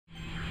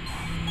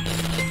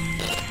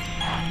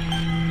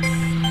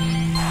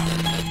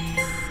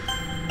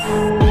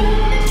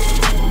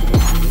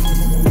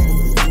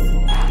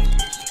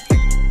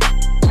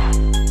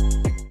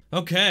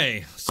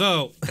Okay,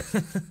 so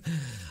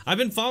I've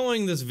been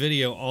following this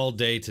video all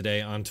day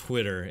today on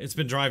Twitter. It's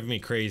been driving me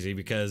crazy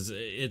because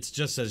it's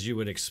just as you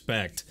would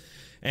expect.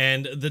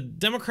 And the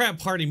Democrat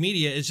Party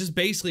media is just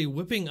basically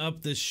whipping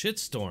up this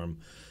shitstorm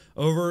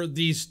over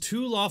these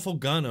two lawful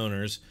gun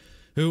owners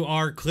who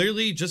are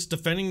clearly just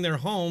defending their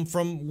home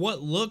from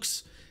what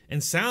looks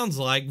and sounds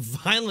like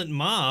violent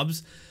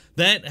mobs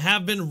that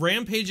have been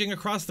rampaging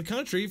across the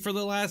country for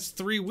the last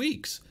 3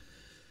 weeks.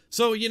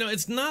 So, you know,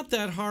 it's not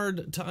that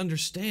hard to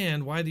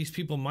understand why these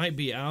people might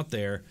be out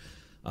there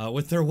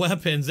with their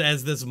weapons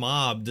as this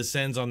mob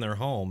descends on their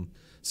home.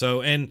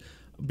 So, and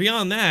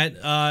beyond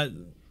that,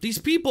 these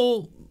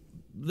people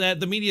that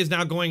the media is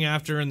now going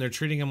after and they're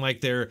treating them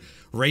like they're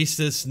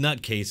racist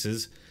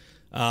nutcases,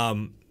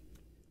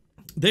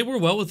 they were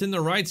well within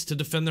their rights to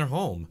defend their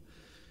home.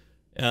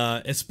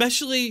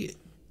 Especially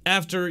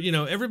after, you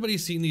know,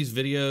 everybody's seen these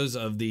videos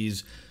of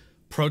these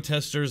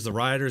protesters, the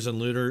rioters and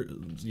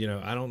looters. You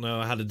know, I don't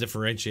know how to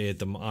differentiate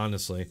them,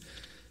 honestly.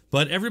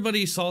 But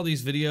everybody saw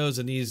these videos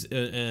and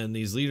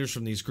these leaders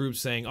from these groups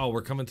saying, oh,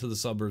 we're coming to the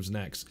suburbs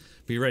next.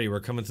 Be ready, we're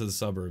coming to the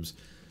suburbs.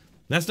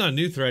 That's not a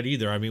new threat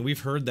either. I mean,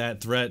 we've heard that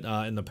threat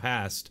in the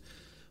past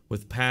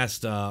with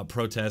past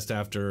protests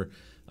after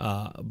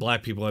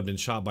black people have been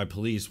shot by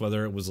police,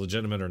 whether it was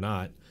legitimate or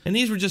not. And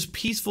these were just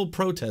peaceful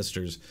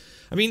protesters.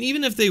 I mean,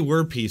 even if they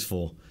were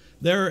peaceful,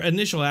 their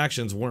initial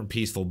actions weren't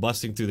peaceful,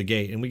 busting through the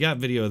gate, and we got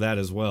video of that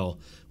as well,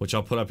 which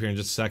I'll put up here in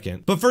just a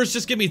second. But first,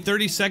 just give me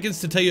 30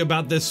 seconds to tell you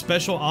about this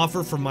special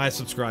offer from my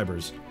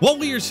subscribers. What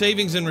will your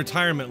savings in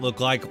retirement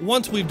look like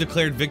once we've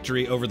declared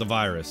victory over the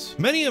virus?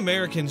 Many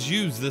Americans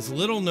use this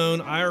little-known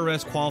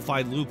IRS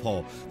qualified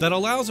loophole that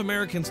allows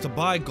Americans to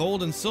buy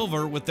gold and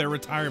silver with their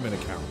retirement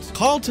accounts.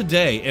 Call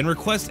today and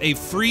request a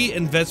free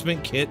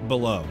investment kit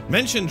below.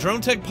 Mention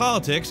Dronetek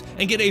Politics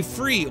and get a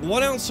free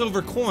 1-ounce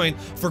silver coin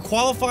for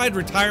qualified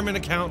retirement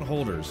account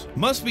holders.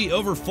 Must be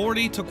over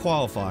 40 to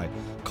qualify.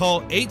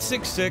 Call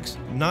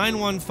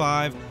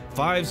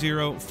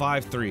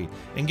 866-915-5053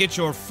 and get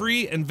your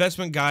free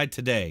investment guide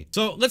today.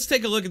 So let's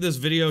take a look at this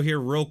video here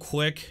real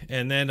quick,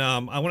 and then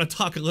I want to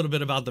talk a little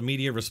bit about the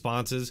media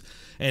responses.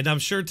 And I'm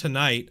sure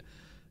tonight,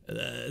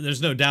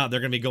 there's no doubt they're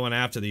going to be going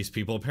after these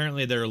people.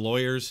 Apparently they're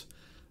lawyers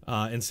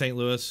in St.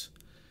 Louis.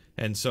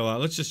 And so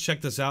let's just check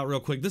this out real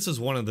quick. This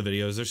is one of the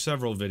videos. There's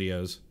several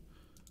videos.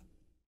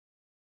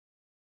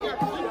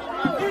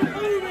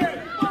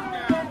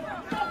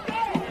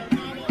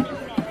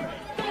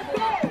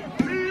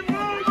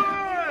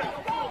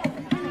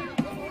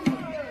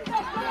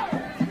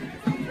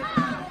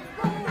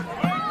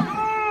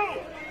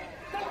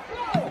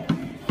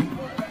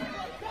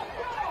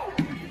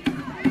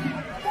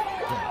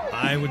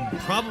 I would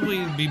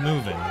probably be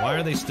moving. Why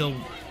are they still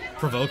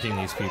provoking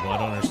these people? I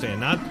don't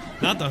understand. Not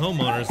the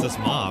homeowners, this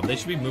mob. They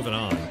should be moving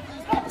on.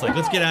 It's like,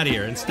 let's get out of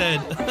here. Instead,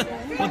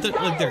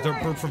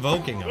 they're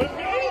provoking them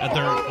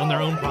on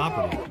their own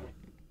property.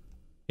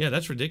 Yeah,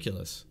 that's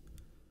ridiculous.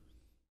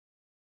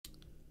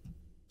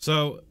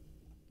 So,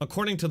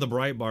 according to the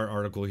Breitbart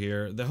article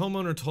here, the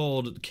homeowner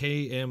told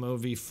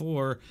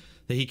KMOV4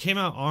 that he came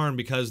out armed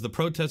because the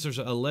protesters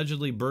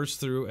allegedly burst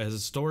through a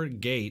historic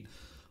gate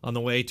on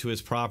the way to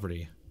his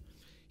property.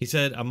 He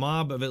said a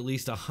mob of at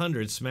least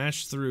 100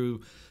 smashed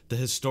through the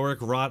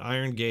historic wrought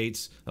iron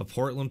gates of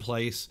Portland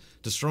Place,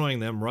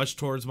 destroying them, rushed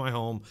towards my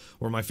home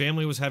where my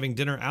family was having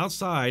dinner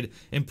outside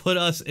and put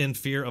us in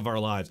fear of our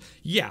lives.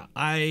 Yeah,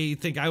 I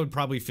think I would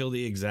probably feel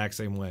the exact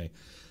same way.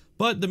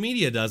 But the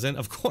media doesn't,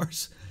 of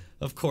course.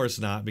 Of course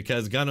not,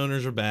 because gun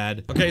owners are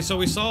bad. Okay, so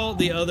we saw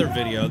the other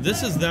video.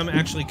 This is them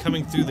actually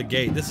coming through the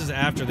gate. This is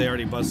after they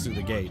already bust through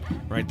the gate,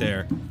 right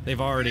there. They've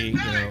already, you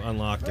know,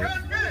 unlocked it.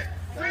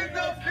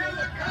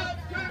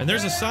 And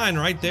there's a sign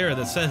right there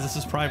that says this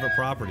is private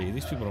property.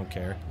 These people don't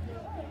care.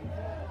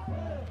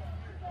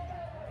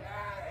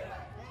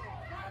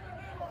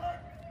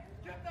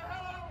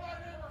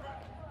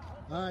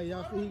 Alright,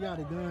 y'all see he got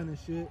a gun and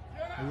shit.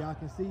 And y'all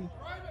can see.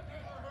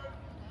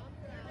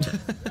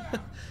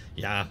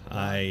 Yeah,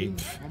 a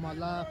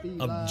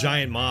live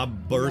giant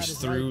mob burst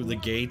through the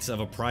gates of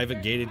a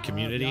private gated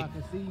community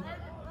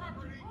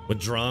with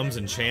drums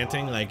and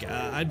chanting. Like,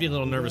 I'd be a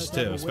little nervous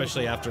too,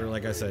 especially after,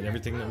 like I said,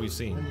 everything that we've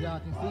seen.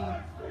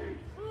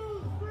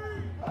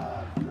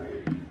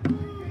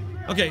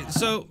 Okay,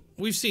 so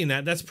we've seen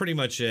that. That's pretty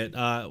much it.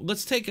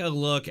 Let's take a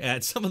look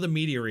at some of the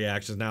media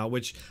reactions now,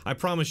 which I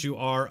promise you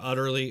are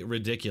utterly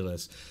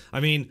ridiculous. I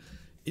mean,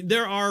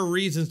 there are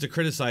reasons to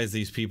criticize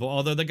these people,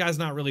 although the guy's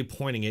not really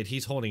pointing it.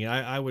 He's holding it.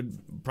 I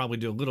would probably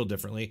do a little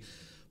differently.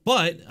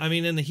 But, I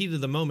mean, in the heat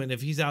of the moment,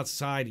 if he's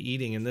outside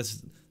eating and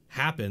this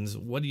happens,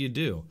 what do you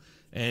do?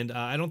 And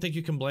I don't think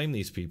you can blame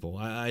these people.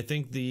 I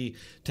think the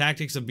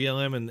tactics of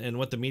BLM and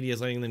what the media is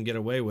letting them get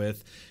away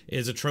with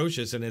is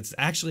atrocious, and it's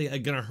actually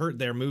going to hurt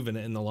their movement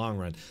in the long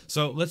run.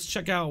 So let's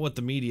check out what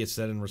the media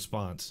said in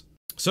response.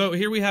 So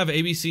here we have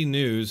ABC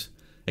News.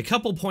 A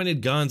couple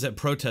pointed guns at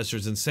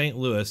protesters in St.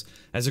 Louis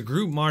as a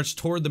group marched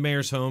toward the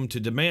mayor's home to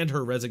demand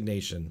her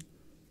resignation.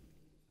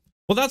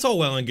 Well, that's all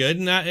well and good,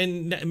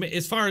 and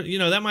as far, you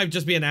know, that might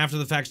just be an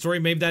after-the-fact story.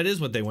 Maybe that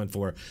is what they went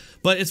for.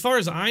 But as far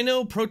as I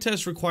know,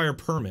 protests require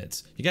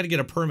permits. You got to get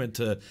a permit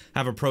to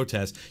have a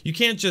protest. You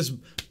can't just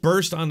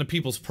burst onto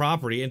people's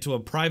property into a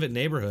private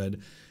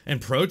neighborhood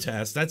and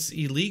protest. That's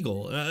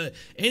illegal.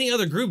 Any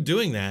other group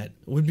doing that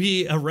would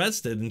be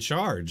arrested and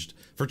charged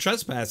for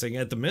trespassing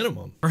at the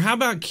minimum. Or how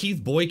about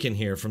Keith Boykin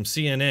here from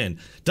CNN?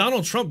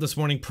 Donald Trump this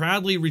morning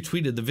proudly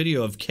retweeted the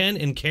video of Ken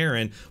and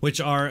Karen, which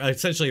are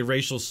essentially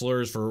racial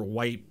slurs for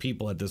white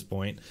people at this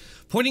point,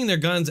 pointing their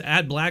guns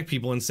at black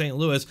people in St.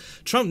 Louis.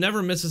 Trump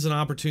never misses an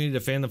opportunity to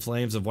fan the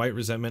flames of white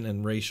resentment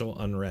and racial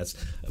unrest.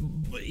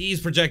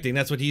 He's projecting.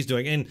 That's what he's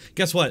doing. And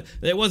guess what?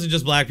 It wasn't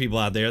just black people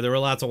out there. There were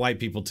lots of white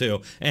people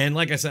too. And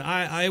like I said,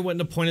 I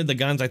wouldn't have pointed the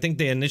guns. I think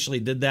they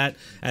initially did that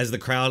as the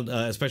crowd,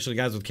 especially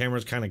guys with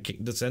cameras, kind of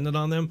descended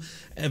on them.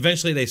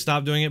 Eventually they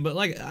stopped doing it. But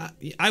like,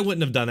 I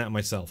wouldn't have done that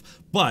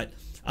myself. But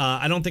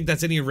I don't think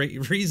that's any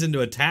reason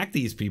to attack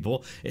these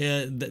people.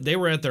 They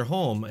were at their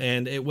home,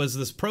 and it was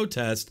this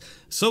protest,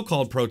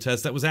 so-called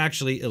protest, that was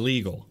actually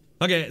illegal.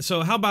 Okay, so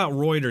how about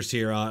Reuters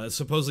here,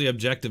 supposedly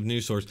objective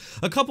news source?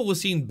 A couple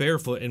was seen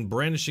barefoot and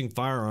brandishing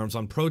firearms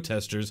on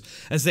protesters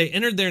as they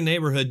entered their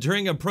neighborhood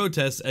during a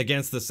protest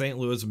against the St.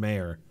 Louis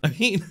mayor. I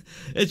mean,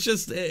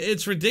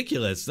 it's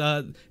ridiculous.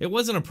 It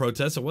wasn't a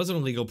protest. It wasn't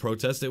a legal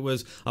protest. It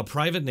was a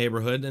private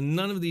neighborhood, and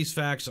none of these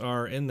facts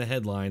are in the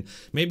headline.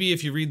 Maybe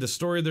if you read the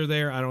story, they're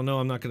there. I don't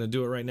know. I'm not going to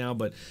do it right now,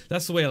 but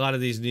that's the way a lot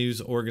of these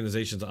news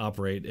organizations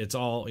operate. It's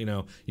all, you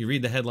know, you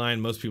read the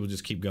headline, most people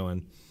just keep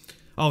going.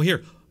 Oh,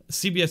 here.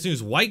 CBS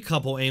News, white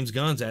couple aims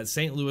guns at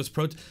St. Louis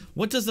protest.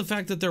 What does the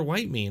fact that they're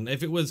white mean?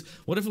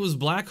 What if it was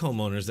black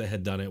homeowners that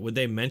had done it? Would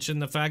they mention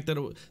the fact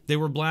that they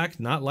were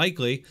black? Not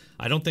likely.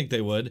 I don't think they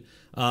would.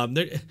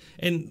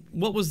 And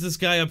what was this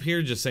guy up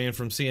here just saying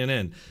from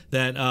CNN?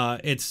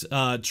 That it's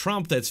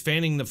Trump that's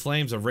fanning the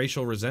flames of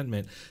racial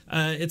resentment.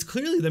 It's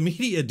clearly the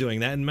media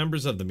doing that and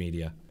members of the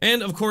media.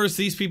 And of course,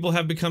 these people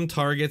have become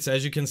targets.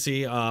 As you can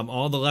see,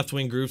 all the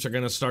left-wing groups are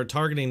going to start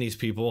targeting these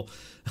people.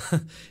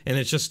 And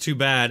it's just too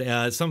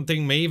bad.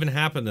 Something may even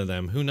happen to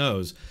them. Who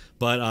knows?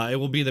 But it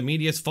will be the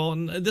media's fault.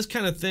 And this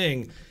kind of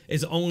thing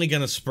is only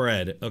going to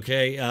spread,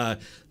 okay?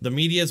 The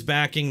media's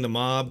backing the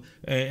mob,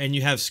 and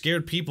you have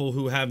scared people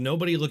who have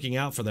nobody looking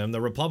out for them.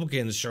 The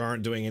Republicans sure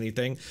aren't doing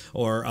anything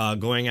or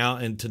going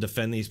out and to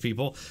defend these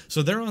people.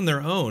 So they're on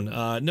their own,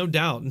 no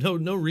doubt.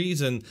 No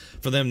reason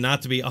for them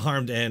not to be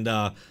armed and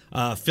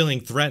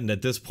feeling threatened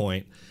at this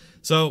point.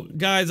 So,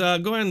 guys,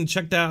 go ahead and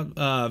check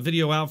that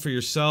video out for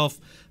yourself.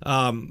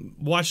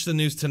 Watch the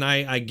news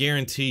tonight. I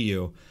guarantee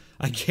you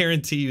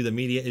the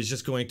media is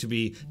just going to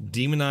be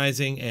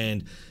demonizing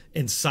and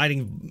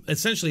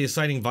essentially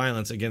inciting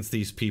violence against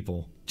these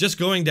people. Just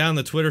going down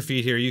the Twitter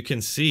feed here, you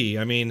can see,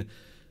 I mean,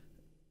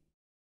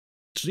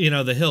 you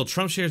know, The Hill,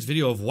 Trump shares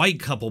video of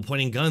white couple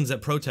pointing guns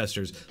at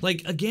protesters.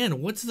 Like,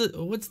 again, what's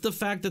the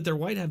fact that they're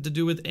white have to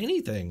do with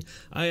anything?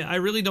 I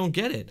really don't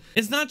get it.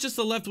 It's not just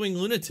the left-wing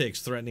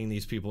lunatics threatening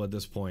these people at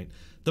this point.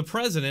 The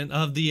president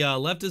of the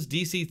leftist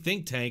DC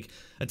think tank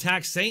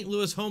attacks St.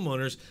 Louis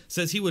homeowners,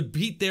 says he would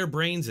beat their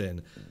brains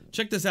in.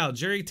 Check this out,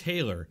 Jerry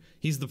Taylor.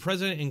 He's the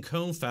president and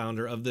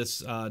co-founder of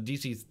this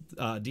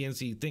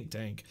DNC think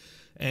tank.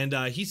 And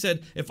he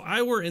said, if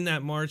I were in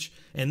that march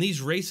and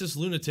these racist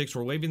lunatics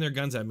were waving their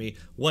guns at me,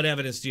 what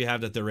evidence do you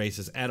have that they're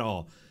racist at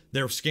all?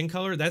 Their skin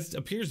color? That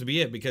appears to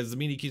be it, because the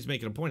media keeps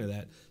making a point of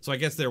that. So I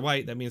guess they're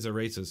white. That means they're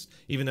racist,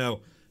 even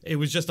though it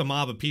was just a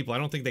mob of people. I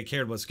don't think they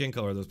cared what skin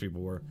color those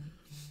people were.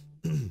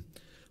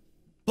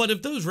 But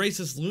if those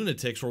racist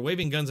lunatics were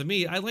waving guns at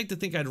me, I'd like to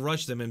think I'd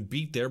rush them and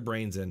beat their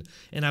brains in,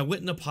 and I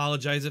wouldn't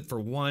apologize it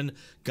for one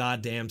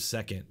goddamn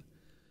second.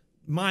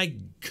 My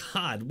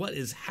God, what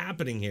is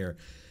happening here?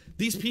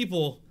 These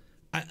people,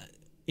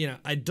 they're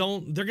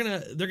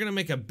gonna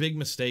make a big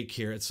mistake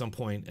here at some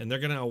point, and they're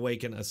gonna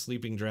awaken a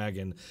sleeping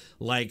dragon.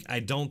 Like, I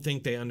don't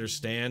think they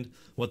understand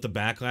what the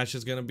backlash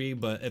is gonna be,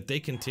 but if they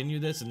continue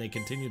this and they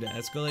continue to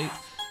escalate,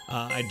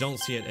 I don't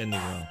see it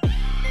ending well.